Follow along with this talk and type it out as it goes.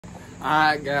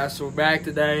Alright guys, so we're back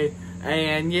today,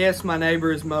 and yes, my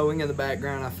neighbor is mowing in the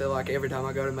background. I feel like every time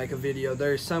I go to make a video,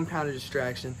 there's some kind of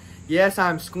distraction. Yes,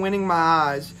 I'm squinting my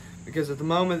eyes, because at the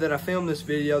moment that I film this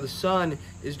video, the sun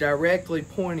is directly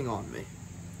pointing on me.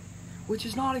 Which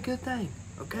is not a good thing,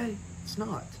 okay? It's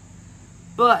not.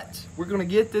 But, we're going to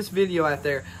get this video out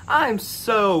there. I am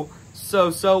so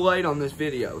late on this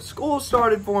video. School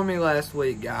started for me last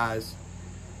week, guys.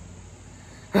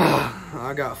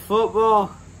 I got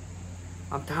football.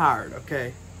 I'm tired,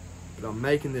 okay? But I'm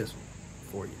making this one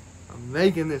for you. I'm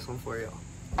making this one for y'all.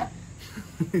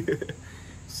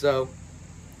 So,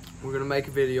 we're going to make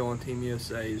a video on Team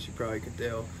USA, as you probably could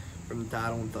tell from the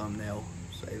title and thumbnail.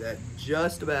 Say that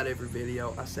just about every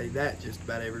video. I say that just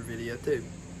about every video, too.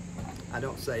 I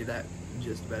don't say that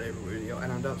just about every video,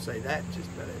 and I don't say that just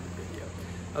about every video.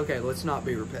 Okay, let's not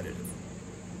be repetitive.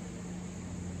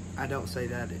 I don't say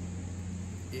that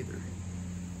either.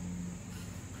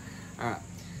 Alright,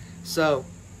 so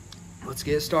let's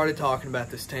get started talking about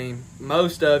this team.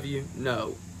 Most of you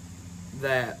know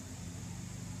that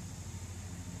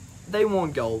they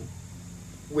won gold.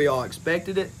 We all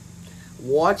expected it.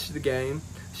 Watched the game.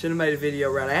 Should have made a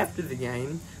video right after the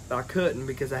game, but I couldn't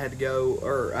because I had to go,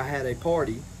 or I had a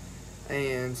party,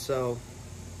 and so,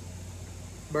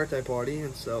 birthday party,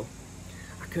 and so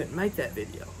I couldn't make that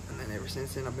video. And then ever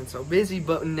since then I've been so busy,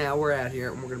 but now we're out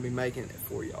here and we're going to be making it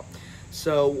for y'all.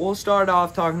 So we'll start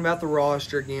off talking about the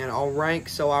roster again. I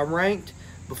ranked,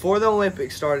 before the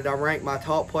Olympics started, I ranked my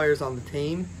top players on the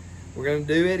team. We're going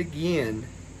to do it again,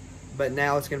 but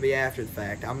now it's going to be after the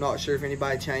fact. I'm not sure if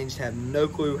anybody changed, have no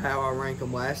clue how I ranked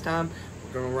them last time.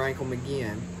 We're going to rank them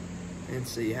again and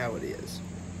see how it is.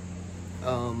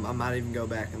 I might even go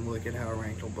back and look at how I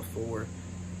ranked them before.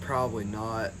 Probably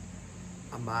not.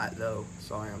 I might though.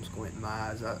 Sorry, I'm squinting my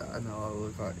eyes. I know I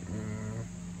look like...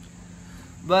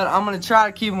 But I'm going to try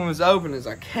to keep them as open as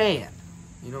I can.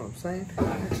 You know what I'm saying?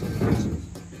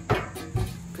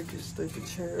 Pick this stupid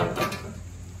chair up.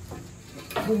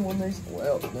 One of these...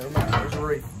 Well, never mind. There's a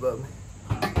reef above me.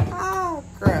 Ah,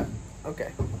 crap.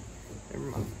 Okay. Never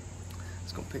mind.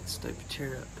 Just going to pick the stupid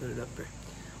chair up, put it up there.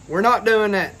 We're not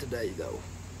doing that today, though.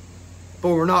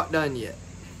 But we're not done yet.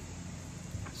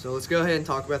 So let's go ahead and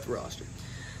talk about the roster.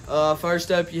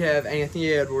 First up, you have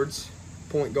Anthony Edwards,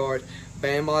 point guard.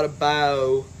 Bam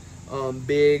Adebayo,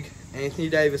 big. Anthony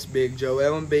Davis, big.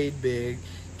 Joel Embiid, big.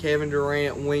 Kevin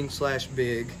Durant,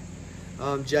 wing/big.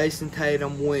 Jason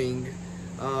Tatum, wing.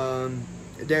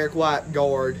 Derek White,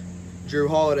 guard. Drew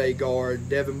Holiday, guard.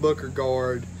 Devin Booker,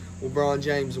 guard. LeBron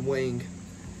James, wing.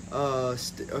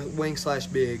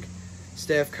 Wing/big.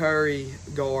 Steph Curry,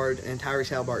 guard. And Tyrese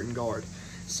Halliburton, guard.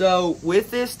 So, with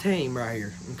this team right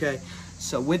here, okay?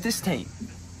 So, with this team,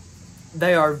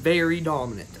 they are very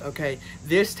dominant, okay?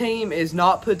 This team is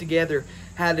not put together,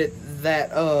 I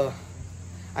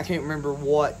can't remember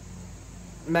what,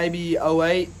 maybe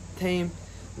 08 team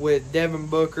with Devin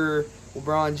Booker,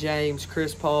 LeBron James,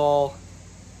 Chris Paul.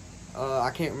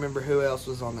 I can't remember who else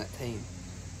was on that team.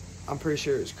 I'm pretty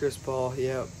sure it was Chris Paul,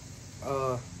 yep.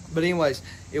 But anyways,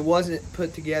 it wasn't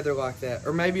put together like that.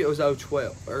 Or maybe it was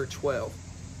 012, or 12.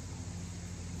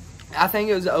 I think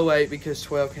it was 08 because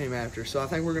 12 came after. So I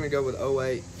think we're going to go with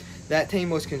 08. That team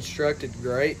was constructed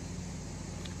great.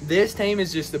 This team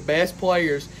is just the best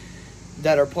players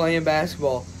that are playing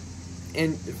basketball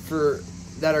and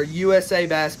that are USA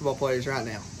basketball players right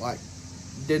now. Like,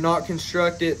 did not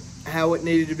construct it how it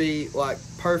needed to be, like,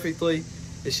 perfectly.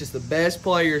 It's just the best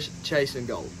players chasing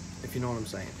gold, if you know what I'm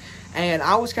saying. And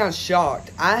I was kind of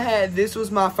shocked. This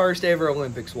was my first ever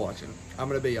Olympics watching. I'm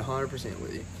going to be 100%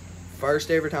 with you.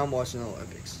 First ever time watching the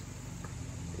Olympics.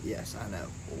 Yes, I know.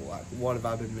 What have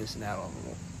I been missing out on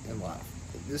in life?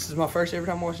 This is my first ever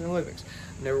time watching the Olympics.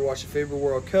 Never watched the FIBA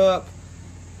World Cup.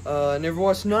 Never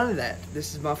watched none of that.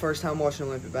 This is my first time watching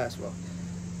Olympic basketball.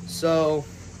 So,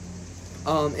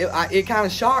 it kind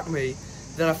of shocked me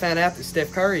that I found out that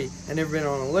Steph Curry had never been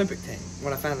on an Olympic team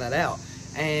when I found that out.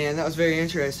 And that was very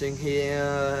interesting.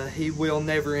 He will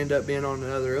never end up being on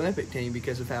another Olympic team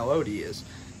because of how old he is.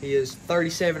 He is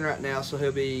 37 right now, so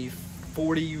he'll be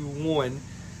 41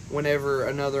 whenever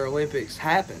another Olympics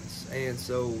happens. And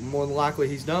so more than likely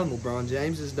he's done. LeBron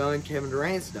James is done. Kevin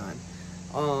Durant's done.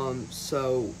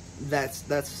 So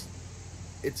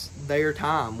it's their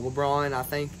time. LeBron, I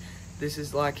think this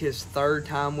is like his third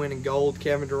time winning gold.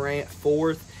 Kevin Durant,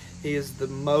 fourth. He is the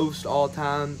most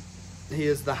all-time. He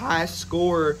is the highest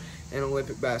scorer in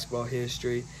Olympic basketball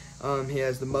history. He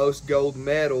has the most gold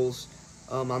medals.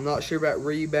 I'm not sure about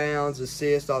rebounds,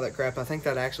 assists, all that crap. I think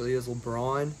that actually is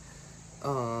LeBron,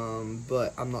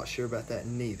 but I'm not sure about that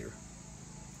neither.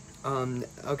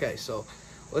 Okay, so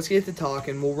let's get to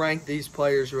talking. We'll rank these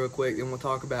players real quick, and we'll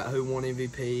talk about who won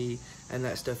MVP and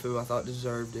that stuff, who I thought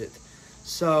deserved it.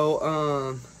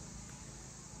 So,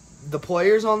 the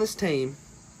players on this team,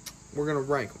 we're going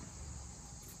to rank them.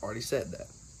 Already said that.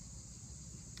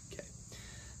 Okay.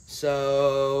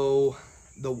 So,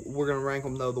 we're going to rank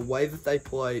them, though, the way that they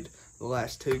played the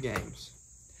last 2 games.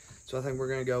 So, I think we're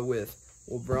going to go with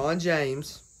LeBron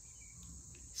James,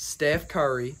 Steph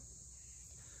Curry,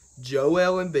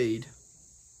 Joel Embiid,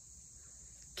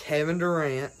 Kevin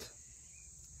Durant,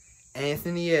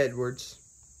 Anthony Edwards,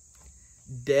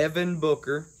 Devin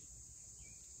Booker,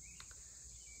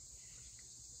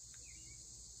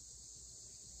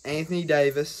 Anthony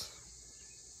Davis,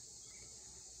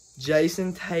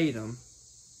 Jason Tatum,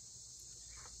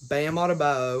 Bam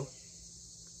Adebayo,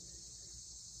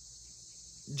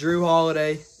 Drew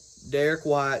Holiday, Derek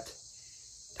White,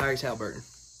 Tyrese Haliburton.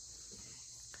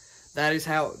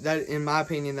 That in my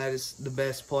opinion, that is the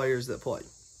best players that played.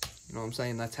 You know what I'm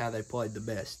saying? That's how they played the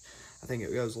best. I think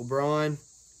it goes LeBron,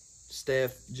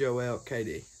 Steph, Joel,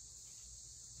 KD.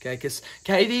 Okay, because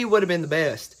KD would have been the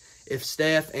best if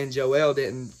Steph and Joel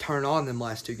didn't turn on them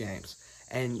last 2 games.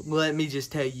 And let me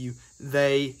just tell you,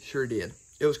 they sure did.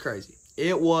 It was crazy.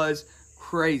 It was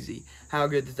crazy how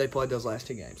good that they played those last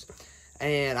 2 games.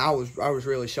 And I was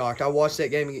really shocked. I watched that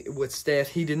game with Steph.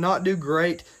 He did not do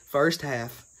great first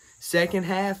half. Second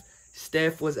half,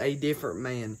 Steph was a different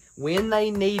man. When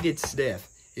they needed Steph,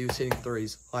 he was hitting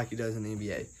threes like he does in the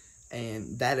NBA.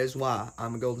 And that is why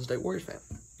I'm a Golden State Warriors fan.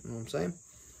 You know what I'm saying?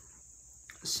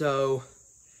 So,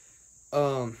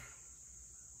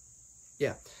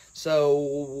 yeah. So,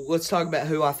 let's talk about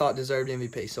who I thought deserved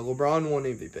MVP. So, LeBron won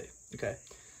MVP. Okay.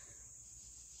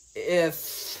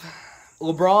 If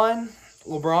LeBron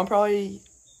probably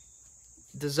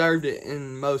deserved it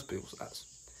in most people's eyes.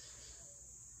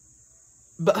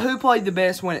 But who played the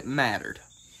best when it mattered?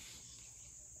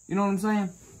 You know what I'm saying?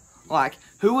 Like,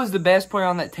 who was the best player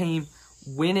on that team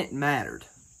when it mattered?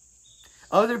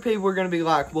 Other people are going to be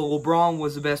like, well, LeBron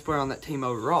was the best player on that team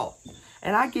overall.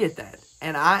 And I get that.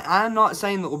 And I'm not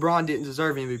saying that LeBron didn't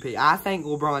deserve MVP. I think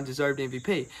LeBron deserved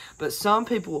MVP. But some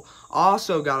people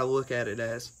also got to look at it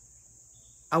as,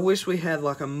 I wish we had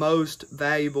like a most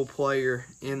valuable player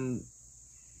in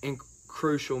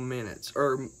crucial minutes.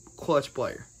 Or clutch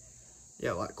player.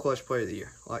 Yeah, like clutch player of the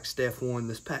year. Like Steph won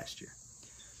this past year.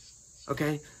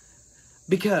 Okay?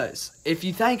 Because if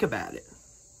you think about it,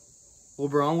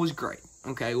 LeBron was great.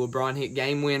 Okay? LeBron hit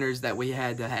game winners that we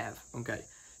had to have. Okay?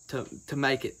 To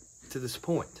make it to this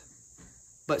point.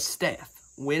 But Steph,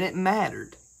 when it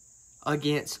mattered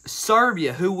against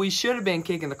Serbia, who we should have been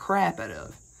kicking the crap out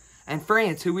of, and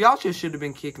France, who we also should have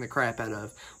been kicking the crap out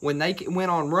of, when they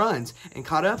went on runs and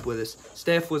caught up with us,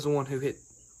 Steph was the one who hit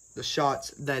the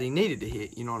shots that he needed to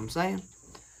hit. You know what I'm saying?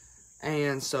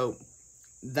 And so,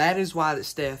 that is why that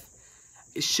Steph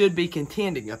should be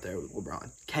contending up there with LeBron.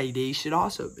 KD should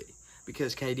also be.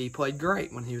 Because KD played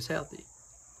great when he was healthy.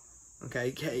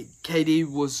 Okay, KD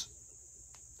was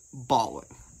balling.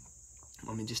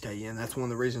 Let me just tell you, and that's one of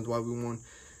the reasons why we won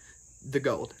the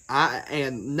gold.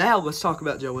 And now let's talk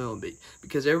about Joel Embiid.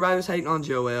 Because everybody was hating on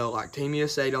Joel, like Team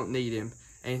USA don't need him.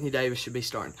 Anthony Davis should be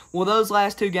starting. Well, those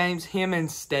last 2 games, him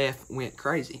and Steph went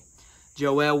crazy.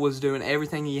 Joel was doing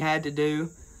everything he had to do.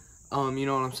 You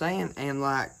know what I'm saying? And,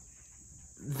 like,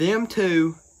 them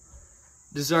two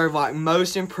deserve, like,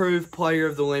 most improved player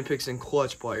of the Olympics and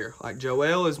clutch player. Like,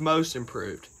 Joel is most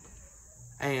improved.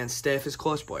 And Steph is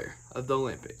clutch player of the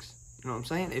Olympics. You know what I'm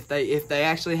saying? If they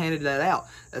actually handed that out,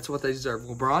 that's what they deserve.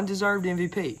 LeBron deserved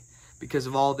MVP. Because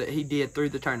of all that he did through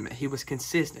the tournament. He was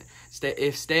consistent.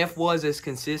 If Steph was as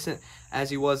consistent as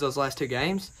he was those last 2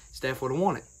 games, Steph would have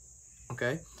won it.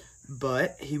 Okay?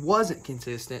 But he wasn't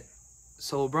consistent,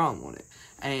 so LeBron won it.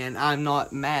 And I'm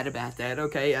not mad about that,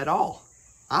 okay, at all.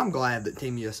 I'm glad that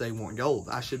Team USA won gold.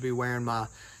 I should be wearing my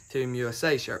Team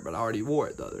USA shirt, but I already wore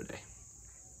it the other day.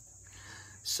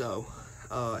 So,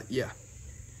 yeah.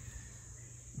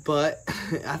 But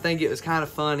I think it was kind of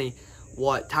funny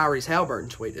what Tyrese Haliburton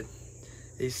tweeted.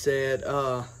 He said,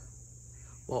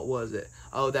 what was it?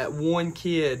 Oh, that one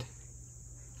kid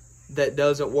that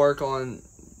doesn't work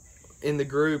in the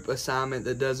group assignment,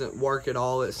 that doesn't work at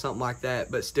all at something like that,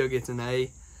 but still gets an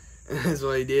A. That's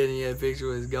what he did, and he had a picture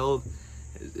with his gold.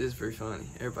 It's pretty funny.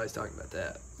 Everybody's talking about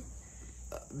that.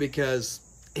 Because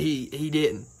he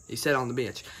didn't. He sat on the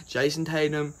bench. Jason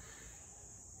Tatum,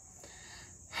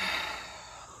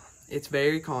 it's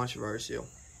very controversial.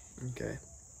 Okay.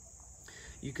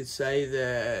 You could say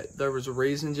that there was a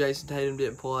reason Jason Tatum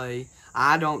didn't play.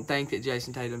 I don't think that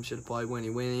Jason Tatum should have played when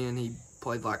he went in. He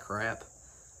played like crap.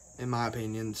 in my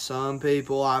opinion. Some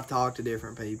people, I've talked to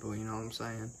different people, you know what I'm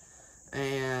saying?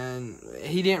 And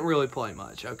he didn't really play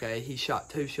much, okay? He shot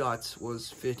 2 shots,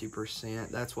 was 50%.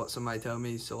 That's what somebody told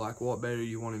me. So, like, what better do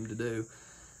you want him to do?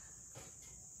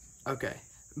 Okay.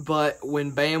 But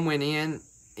when Bam went in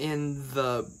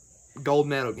the gold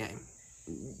medal game,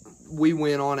 we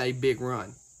went on a big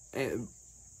run. And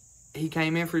he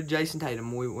came in for Jason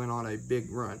Tatum. We went on a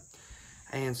big run.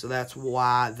 And so that's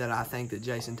why that I think that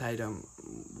Jason Tatum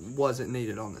wasn't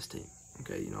needed on this team.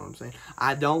 Okay, you know what I'm saying?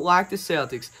 I don't like the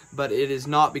Celtics, but it is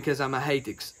not because I'm a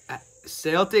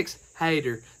Celtics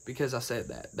hater because I said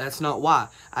that. That's not why.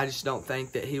 I just don't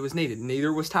think that he was needed.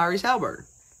 Neither was Tyrese Haliburton.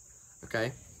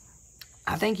 Okay?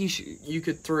 I think you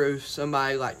could throw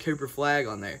somebody like Cooper Flagg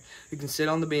on there who can sit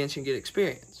on the bench and get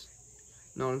experience.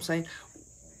 You know what I'm saying?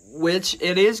 Which,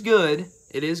 it is good.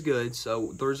 It is good.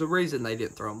 So, there's a reason they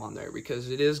didn't throw him on there, because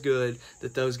it is good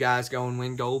that those guys go and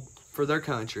win gold for their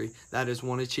country. That is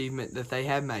one achievement that they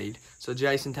have made. So,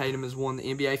 Jason Tatum has won the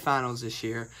NBA Finals this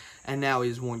year, and now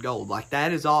he's won gold. Like,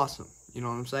 that is awesome. You know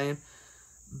what I'm saying?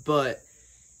 But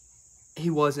he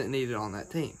wasn't needed on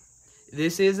that team.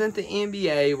 This isn't the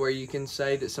NBA where you can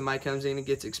say that somebody comes in and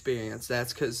gets experience.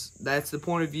 That's because that's the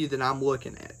point of view that I'm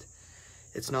looking at.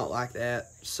 It's not like that.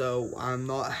 So, I'm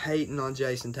not hating on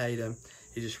Jason Tatum.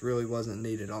 He just really wasn't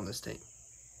needed on this team.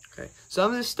 Okay?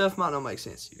 Some of this stuff might not make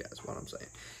sense to you guys, what I'm saying.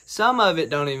 Some of it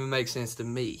don't even make sense to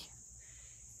me.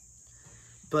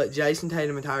 But Jason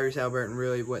Tatum and Tyrese Haliburton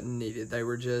really wasn't needed. They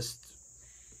were just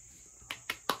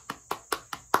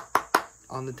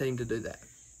on the team to do that.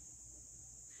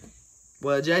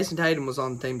 Well, Jason Tatum was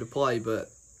on the team to play, but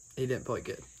he didn't play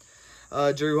good.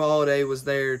 Jrue Holiday was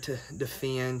there to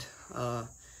defend.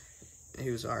 He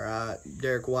was all right.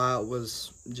 Derek White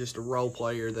was just a role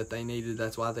player that they needed.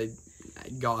 That's why they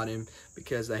got him,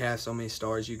 because they have so many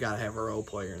stars. You got to have a role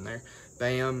player in there.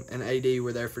 Bam and AD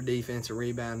were there for defense and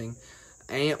rebounding.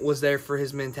 Ant was there for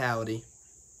his mentality.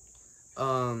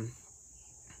 And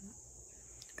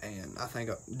I think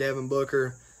Devin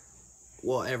Booker,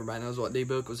 well, everybody knows what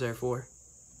D-Book was there for.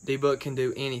 D-Book can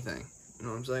do anything. You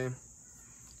know what I'm saying?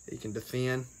 He can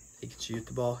defend. He can shoot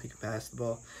the ball. He can pass the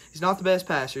ball. He's not the best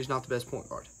passer. He's not the best point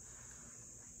guard.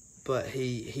 But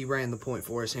he ran the point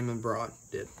for us. Him and Braun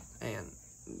did. And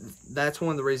that's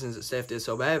one of the reasons that Steph did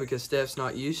so bad, because Steph's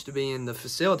not used to being the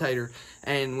facilitator.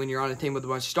 And when you're on a team with a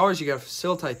bunch of stars, you got to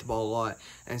facilitate the ball a lot.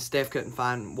 And Steph couldn't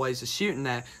find ways of shooting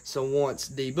that. So once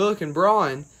D-Book and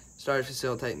Braun started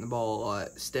facilitating the ball a lot,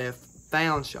 Steph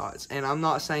found shots. And I'm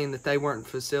not saying that they weren't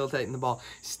facilitating the ball.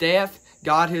 Steph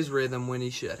got his rhythm when he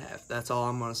should have. That's all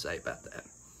I'm going to say about that.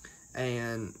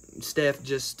 And Steph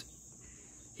just,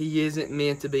 he isn't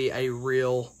meant to be a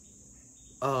real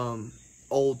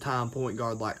old-time point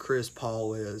guard like Chris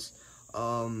Paul is.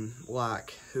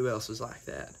 Like, who else is like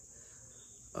that?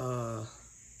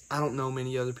 I don't know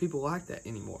many other people like that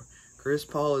anymore. Chris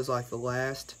Paul is like the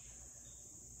last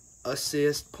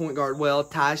assist point guard. Well,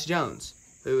 Tyus Jones,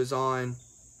 who is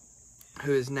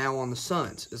now on the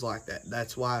Suns, is like that.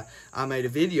 That's why I made a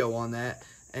video on that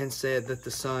and said that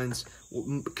the Suns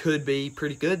could be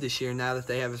pretty good this year now that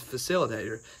they have a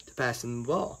facilitator to pass them the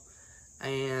ball.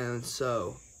 And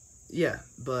so, yeah,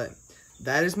 but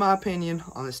that is my opinion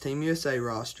on this Team USA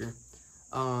roster.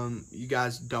 You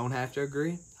guys don't have to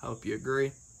agree. I hope you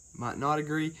agree. Might not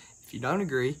agree. If you don't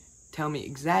agree, tell me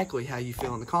exactly how you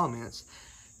feel in the comments,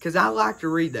 because I like to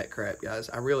read that crap, guys.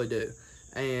 I really do.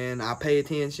 And I pay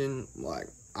attention. Like,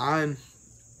 I'm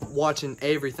watching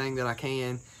everything that I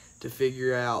can to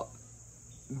figure out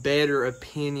better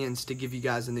opinions to give you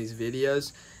guys in these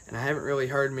videos. And I haven't really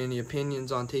heard many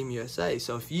opinions on Team USA.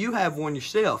 So if you have one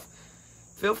yourself,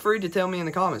 feel free to tell me in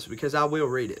the comments, because I will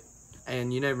read it.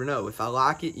 And you never know. If I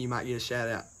like it, you might get a shout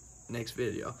out next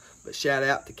video. But shout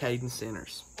out to Caden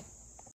Centers.